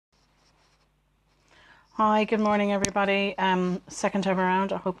Hi, good morning everybody. Second time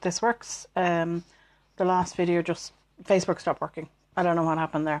around, I hope this works. The last video just Facebook stopped working. I don't know what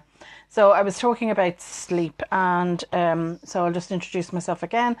happened there. So I was talking about sleep, and so I'll just introduce myself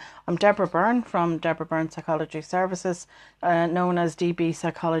again. I'm Deborah Byrne from DBpsychology Services, known as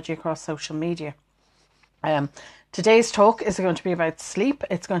DBpsychology across social media. Today's talk is going to be about sleep.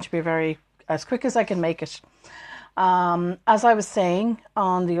 It's going to be as quick as I can make it. As I was saying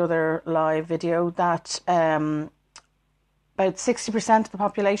on the other live video, that about 60% of the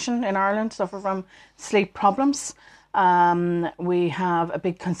population in Ireland suffer from sleep problems. We have a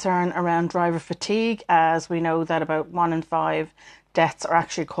big concern around driver fatigue, as we know that about 1 in 5 deaths are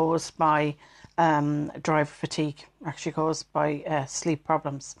actually caused by driver fatigue, actually caused by sleep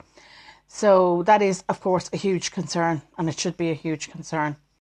problems. So that is, of course, a huge concern, and it should be a huge concern.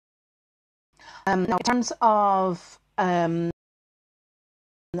 Now, in terms of they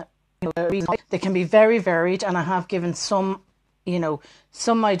can be very varied, and I have given some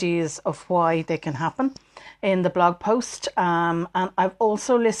ideas of why they can happen in the blog post, and I've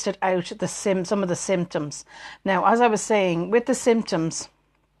also listed out some of the symptoms. Now, as I was saying, with the symptoms,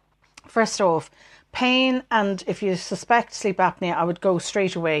 first off, pain, and if you suspect sleep apnea, I would go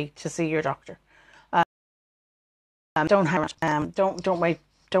straight away to see your doctor.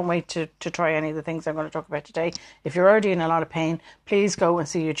 Don't wait to try any of the things I'm going to talk about today. If you're already in a lot of pain, please go and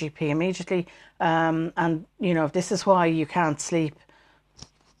see your GP immediately. And if this is why you can't sleep,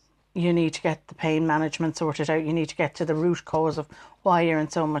 you need to get the pain management sorted out. You need to get to the root cause of why you're in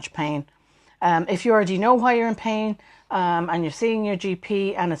so much pain. If you already know why you're in pain, and you're seeing your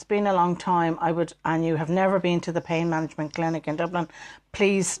GP and it's been a long time, and you have never been to the pain management clinic in Dublin,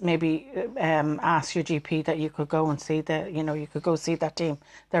 please maybe ask your GP that you could go and see you could go see that team.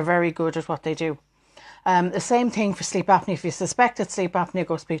 They're very good at what they do. The same thing for sleep apnea. If you suspect it's sleep apnea,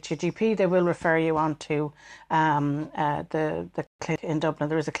 go speak to your GP. They will refer you on to the clinic in Dublin.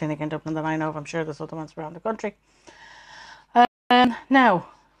 There is a clinic in Dublin that I know of. I'm sure there's other ones around the country. Now,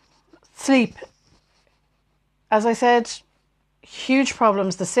 sleep. As I said, huge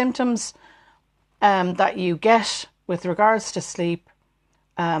problems. The symptoms that you get with regards to sleep,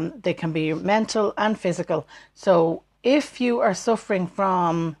 they can be mental and physical. So if you are suffering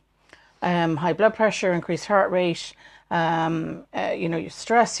from high blood pressure, increased heart rate, you're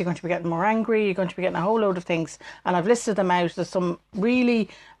stressed, you're going to be getting more angry, you're going to be getting a whole load of things. And I've listed them out. There's some really,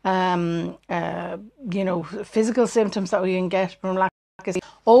 physical symptoms that we can get from lack of sleep.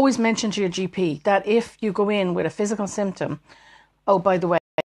 Always mention to your GP that if you go in with a physical symptom, oh, by the way,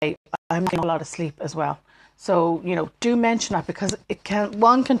 I'm getting a lot of sleep as well. So, do mention that, because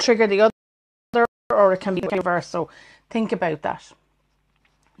one can trigger the other, or it can be reversed. So think about that.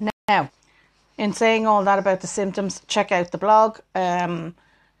 Now, in saying all that about the symptoms, check out the blog,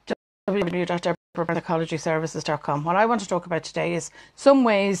 www.DBpsychologyservices.com. What I want to talk about today is some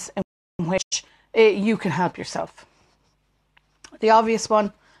ways in which you can help yourself. The obvious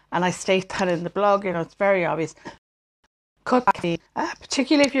one, and I state that in the blog, it's very obvious. Cut back,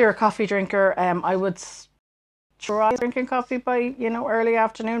 particularly if you're a coffee drinker. I would try drinking coffee by early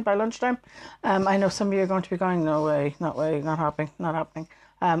afternoon, by lunchtime. I know some of you are going to be going, no way, not happening.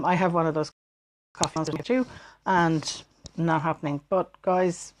 I have one of those coffees too, and not happening. But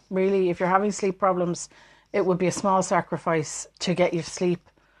guys, really, if you're having sleep problems, it would be a small sacrifice to get your sleep,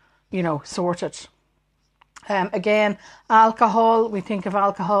 sorted. Again, alcohol, we think of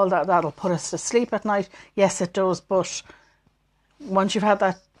alcohol, that'll put us to sleep at night. Yes, it does, but once you've had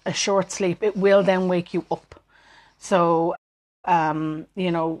a short sleep, it will then wake you up. So,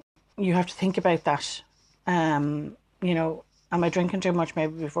 you have to think about that. Am I drinking too much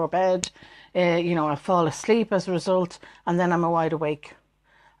maybe before bed? I fall asleep as a result, and then I'm wide awake.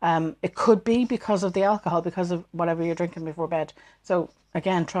 It could be because of the alcohol, because of whatever you're drinking before bed. So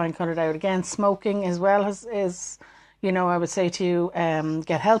again, try and cut it out. Again, smoking as well is I would say to you,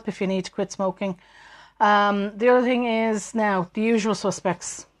 get help if you need to quit smoking. The other thing is, now, the usual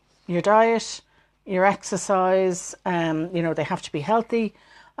suspects: your diet, your exercise. They have to be healthy.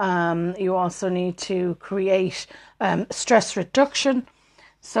 You also need to create stress reduction.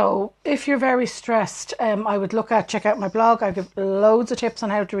 So if you're very stressed, I would check out my blog. I give loads of tips on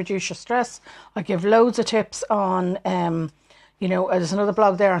how to reduce your stress. I give loads of tips on, there's another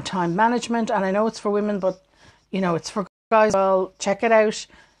blog there on time management. And I know it's for women, but, it's for guys as well. Check it out.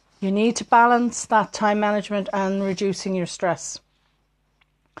 You need to balance that time management and reducing your stress.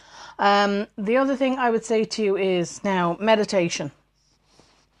 The other thing I would say to you is, now, meditation.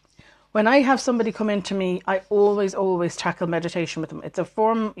 When I have somebody come into me, I always tackle meditation with them. It's a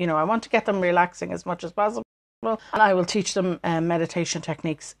form, I want to get them relaxing as much as possible, and I will teach them meditation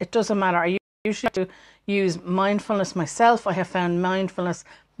techniques. It doesn't matter. Are you usually do use mindfulness myself. I have found mindfulness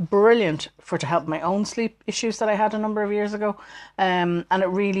brilliant to help my own sleep issues that I had a number of years ago, and it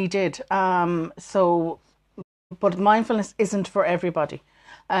really did. But mindfulness isn't for everybody.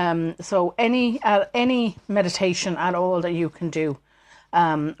 So any meditation at all that you can do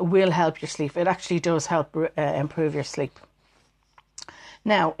will help your sleep. It actually does help improve your sleep.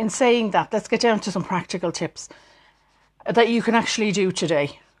 Now, in saying that, let's get down to some practical tips that you can actually do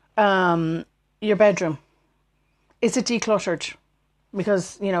today. Your bedroom, is it decluttered?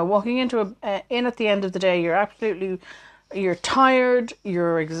 Because, walking into in at the end of the day, you're tired,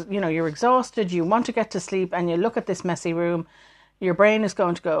 you're exhausted, you want to get to sleep, and you look at this messy room, your brain is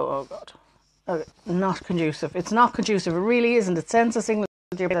going to go, oh God, not conducive. It's not conducive. It really isn't. It sends a signal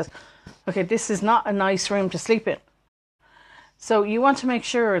to your brain, okay, this is not a nice room to sleep in. So you want to make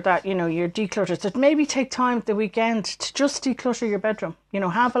sure that, you're decluttered. So maybe take time at the weekend to just declutter your bedroom.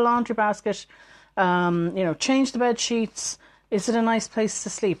 Have a laundry basket, change the bed sheets. Is it a nice place to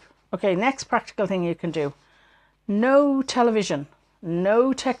sleep? Okay, next practical thing you can do. No television,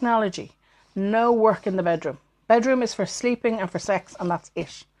 no technology, no work in the bedroom. Bedroom is for sleeping and for sex, and that's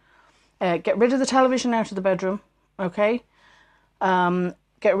it. Get rid of the television out of the bedroom, okay?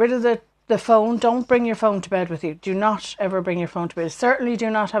 Get rid of the phone. Don't bring your phone to bed with you. Do not ever bring your phone to bed. Certainly do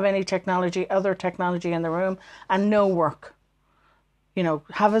not have any other technology in the room, and no work.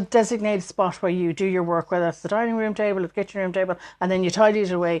 Have a designated spot where you do your work, whether it's the dining room table or the kitchen room table, and then you tidy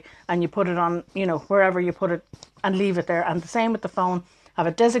it away and you put it on, wherever you put it, and leave it there. And the same with the phone. Have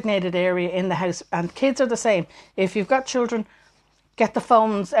a designated area in the house, and kids are the same. If you've got children, get the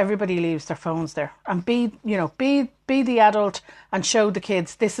phones. Everybody leaves their phones there, and be the adult and show the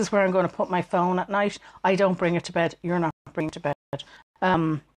kids, this is where I'm going to put my phone at night. I don't bring it to bed. You're not bringing it to bed.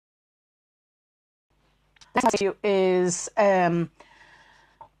 Next is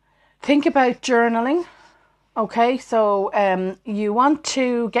think about journaling. Okay, so you want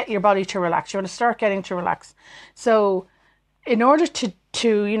to get your body to relax. You want to start getting to relax. So in order to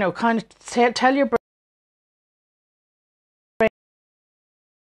kind of tell your brain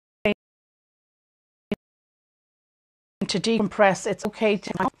to decompress, it's okay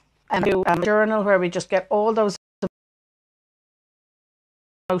to do a journal where we just get all those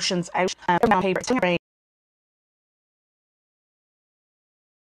emotions out on paper.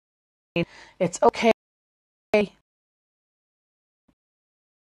 It's okay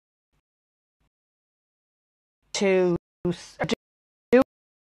to doing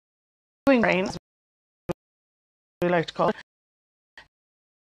brain, as we like to call it.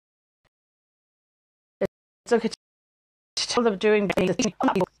 It's okay to tell them doing the thing.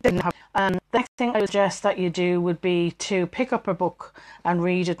 The next thing I would suggest that you do would be to pick up a book and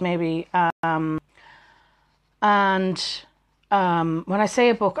read it, maybe. When I say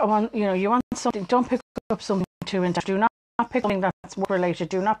a book, I want you want something. Don't pick up something too intense. Do not pick up something that's work related.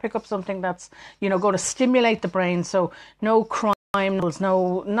 Do not pick up something that's going to stimulate the brain. So no crime novels,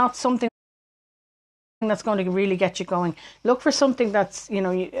 not something that's going to really get you going. Look for something that's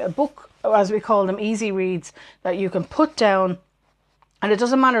a book, as we call them, easy reads that you can put down. And it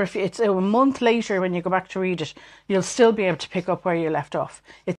doesn't matter if it's a month later when you go back to read it, you'll still be able to pick up where you left off.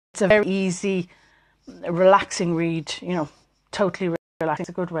 It's a very easy, relaxing read, totally relaxing. It's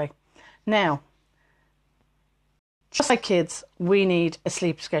a good way. Now, just like kids, we need a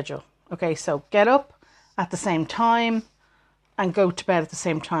sleep schedule. Okay, so get up at the same time and go to bed at the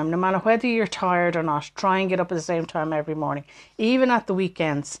same time. No matter whether you're tired or not, try and get up at the same time every morning. Even at the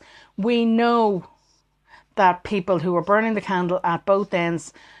weekends, we know that people who are burning the candle at both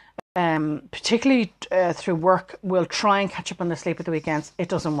ends, particularly through work, will try and catch up on their sleep at the weekends. It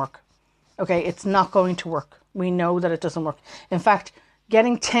doesn't work. Okay, it's not going to work. We know that it doesn't work. In fact,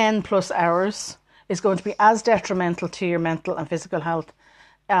 getting 10 plus hours is going to be as detrimental to your mental and physical health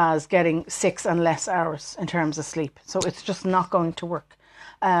as getting 6 and less hours in terms of sleep. So it's just not going to work.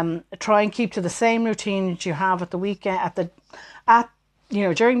 Try and keep to the same routine that you have at the weekend,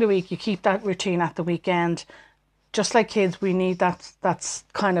 during the week. You keep that routine at the weekend. Just like kids, we need that's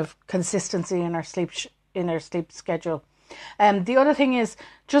kind of consistency in our sleep schedule. The other thing is,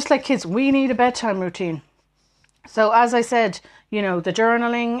 just like kids, we need a bedtime routine. So as I said, the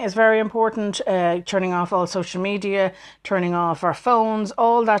journaling is very important, turning off all social media, turning off our phones,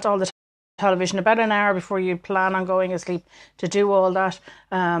 all the television, about an hour before you plan on going asleep to do all that.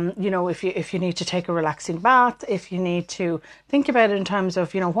 If you need to take a relaxing bath, if you need to think about it in terms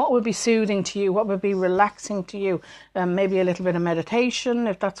of, what would be soothing to you, what would be relaxing to you, maybe a little bit of meditation,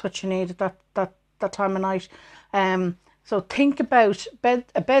 if that's what you need at that time of night. So think about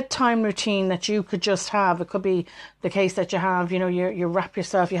a bedtime routine that you could just have. It could be the case that you have, you wrap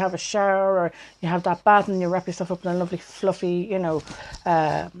yourself, you have a shower, or you have that bath and you wrap yourself up in a lovely fluffy, towel,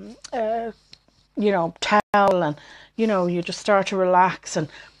 and, you just start to relax and,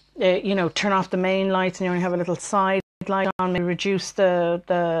 turn off the main lights, and you only have a little side light on. Maybe reduce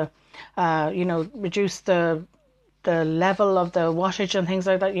reduce the level of the wattage and things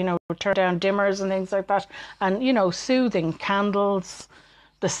like that, turn down dimmers and things like that. And, soothing candles,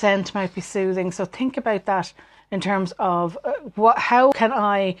 the scent might be soothing. So think about that in terms of how can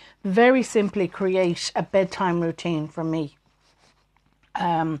I very simply create a bedtime routine for me.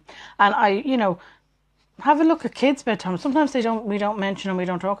 And I, have a look at kids' bedtime. Sometimes we don't mention and we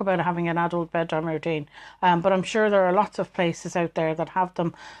don't talk about having an adult bedtime routine. But I'm sure there are lots of places out there that have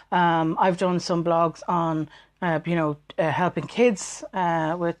them. I've done some blogs on, helping kids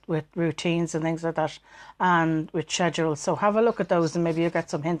with routines and things like that, and with schedules. So have a look at those, and maybe you'll get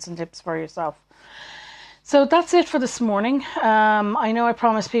some hints and tips for yourself. So that's it for this morning. I know I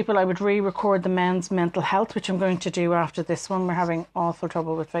promised people I would re-record the men's mental health, which I'm going to do after this one. We're having awful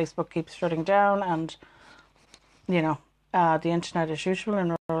trouble with Facebook, keeps shutting down, and the internet as usual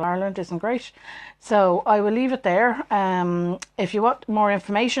in rural Ireland isn't great. So I will leave it there. If you want more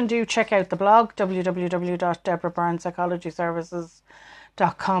information, do check out the blog,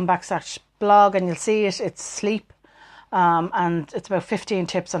 www.deborahbyrnepsychologyservices.com/blog, and you'll see it's sleep. And it's about 15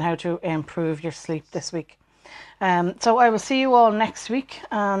 tips on how to improve your sleep this week. So I will see you all next week,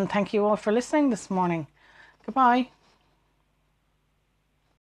 and thank you all for listening this morning. Goodbye.